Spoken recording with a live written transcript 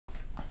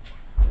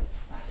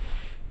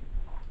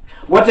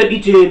What's up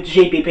YouTube,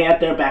 JP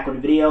Panther back with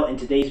a video, and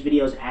today's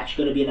video is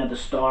actually going to be another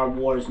Star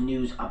Wars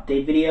news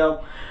update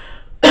video.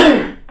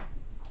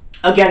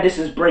 Again, this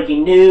is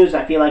breaking news.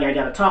 I feel like I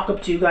got to talk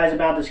up to you guys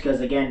about this because,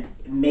 again,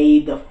 may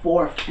the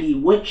 4th be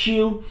with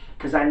you,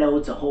 because I know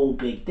it's a whole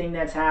big thing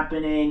that's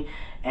happening,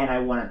 and I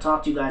want to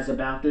talk to you guys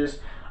about this.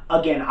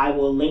 Again, I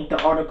will link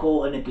the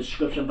article in the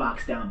description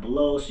box down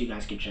below so you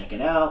guys can check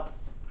it out.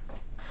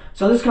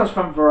 So this comes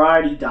from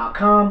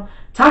Variety.com.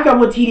 Taika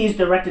Waititi is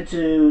directed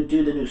to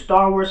do the new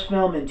Star Wars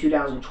film in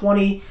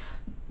 2020.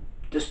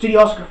 The studio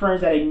also confirms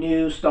that a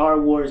new Star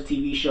Wars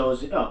TV show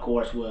is, of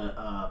course, with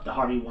the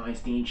Harvey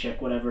Weinstein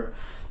chick, whatever.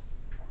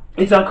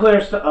 It's unclear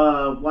if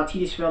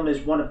Waititi's film is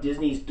one of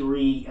Disney's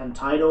 3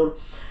 untitled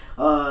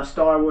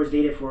Star Wars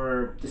dated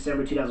for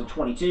December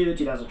 2022,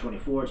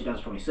 2024,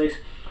 2026,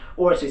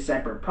 or it's a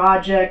separate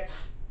project.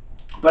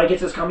 But I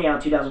guess it's coming out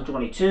in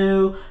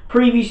 2022.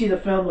 Previously, the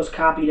film was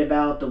copied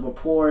about the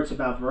reports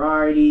about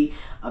Variety,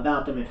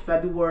 about them in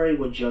February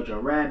with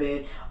Jojo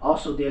Rabbit.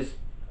 Also, there's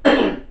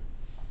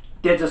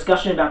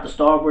discussion about the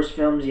Star Wars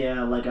films.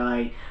 Yeah, like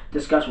I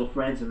discussed with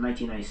friends in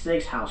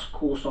 1996, how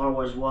cool Star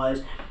Wars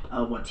was.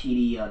 What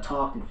TD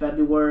talked in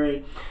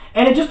February.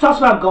 And it just talks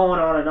about going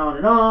on and on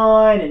and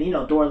on. And, you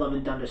know, Thor Love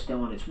and Thunder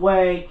still on its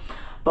way.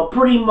 But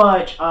pretty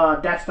much,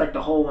 that's like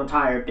the whole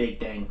entire big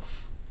thing.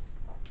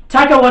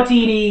 Taika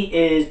Waititi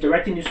is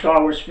directing a new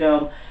Star Wars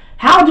film.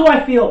 How do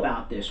I feel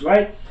about this,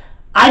 right?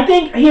 I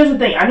think, here's the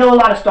thing. I know a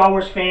lot of Star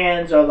Wars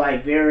fans are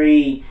like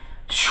very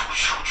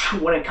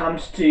when it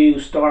comes to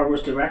Star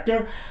Wars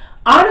director.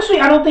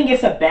 Honestly, I don't think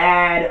it's a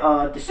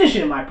bad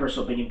decision in my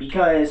personal opinion,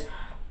 because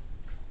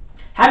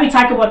having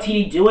Taika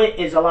Waititi do it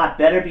is a lot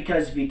better,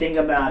 because if you think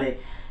about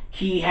it,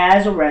 he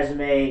has a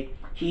resume.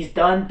 He's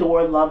done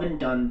Thor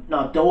Ragnarok.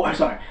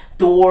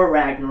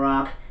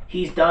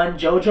 He's done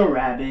Jojo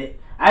Rabbit.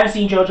 I haven't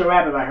seen Jojo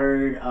Rabbit, but I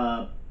heard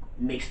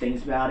mixed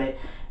things about it.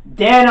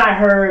 Then I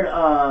heard,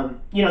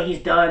 you know, he's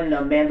done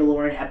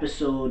Mandalorian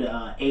episode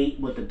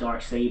 8 with the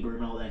Darksaber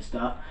and all that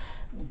stuff.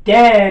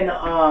 Then, you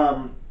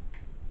know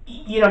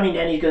what I mean,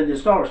 then he's going to do the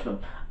Star Wars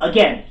film.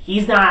 Again,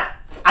 he's not,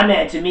 I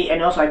mean, to me,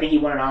 and also I think he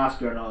won an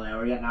Oscar and all that,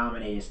 or he got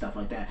nominated and stuff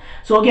like that.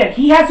 So again,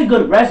 he has a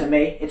good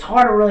resume. It's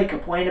hard to really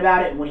complain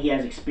about it when he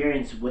has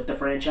experience with the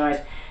franchise,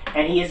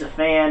 and he is a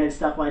fan and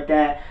stuff like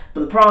that. But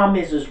the problem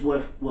is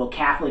will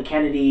Kathleen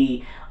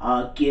Kennedy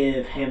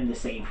give him the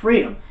same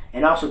freedom?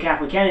 And also,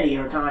 Kathleen Kennedy,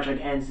 her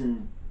contract ends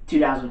in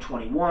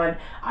 2021.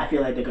 I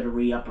feel like they're going to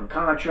re-up her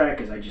contract,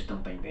 because I just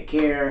don't think they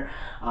care.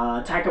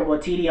 Taika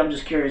Waititi, I'm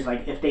just curious,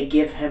 like, if they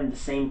give him the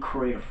same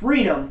creative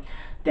freedom,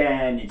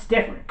 then it's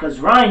different. Because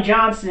Rian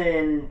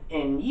Johnson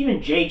and even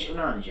but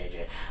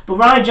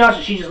Rian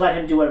Johnson, she just let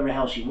him do whatever the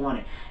hell she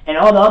wanted. And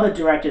all the other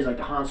directors, like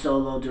the Han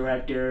Solo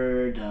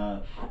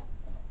director,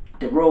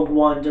 the Rogue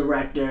One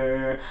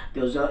director,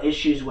 there was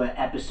issues with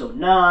Episode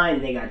 9,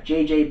 and they got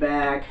JJ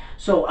back.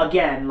 So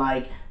again,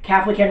 like,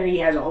 Kathleen Kennedy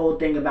has a whole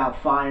thing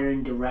about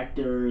firing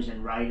directors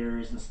and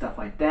writers and stuff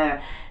like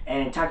that.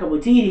 And Taika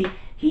Waititi,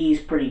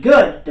 he's pretty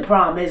good. The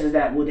problem is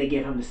that will they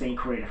give him the same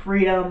creative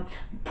freedom?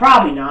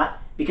 Probably not.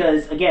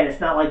 Because, again, it's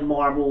not like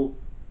Marvel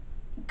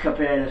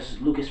compared to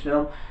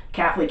Lucasfilm.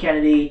 Kathleen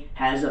Kennedy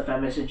has a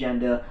feminist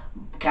agenda.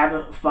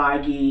 Kevin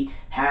Feige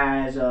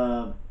has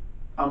a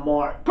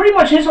more... Pretty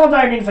much his whole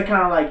entire thing is like,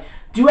 kind of like,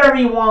 do whatever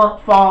you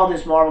want, follow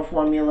this Marvel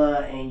formula,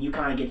 and you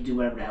kind of get to do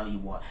whatever the hell you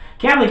want.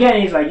 Kathleen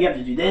Kennedy's like, you have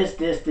to do this,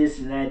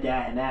 and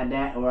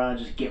that, or I'll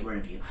just get rid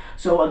of you.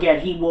 So,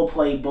 again, he will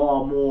play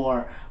ball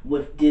more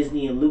with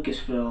Disney and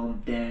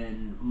Lucasfilm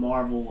than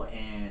Marvel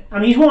and... I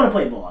mean, he's willing to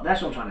play ball.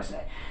 That's what I'm trying to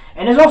say.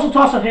 And there's also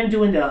talks of him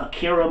doing the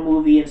Akira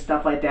movie and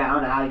stuff like that. I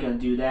don't know how he's going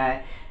to do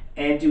that.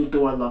 And do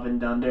Thor Love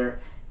and Thunder.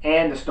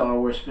 And the Star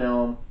Wars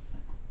film.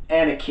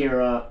 And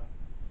Akira.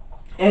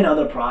 And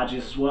other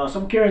projects as well. So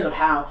I'm curious of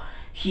how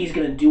he's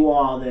going to do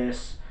all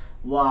this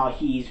while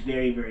he's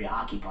very, very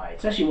occupied.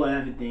 Especially with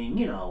everything,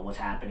 you know, what's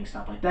happening,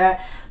 stuff like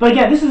that. But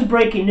again, this is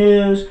breaking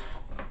news.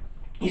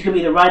 He's going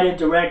to be the writer and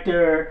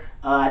director.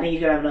 I think he's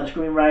going to have another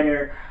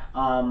screenwriter.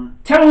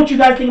 Tell me what you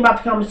guys think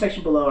about the comment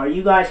section below. Are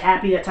you guys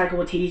happy that Taika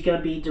Waititi is going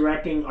to be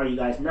directing? Are you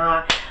guys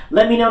not?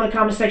 Let me know in the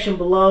comment section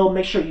below.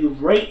 Make sure you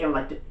rate and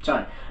like the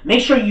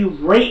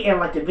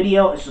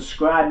video and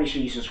subscribe. Make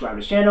sure you subscribe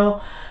to the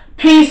channel.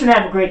 Peace and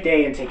have a great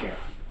day and take care.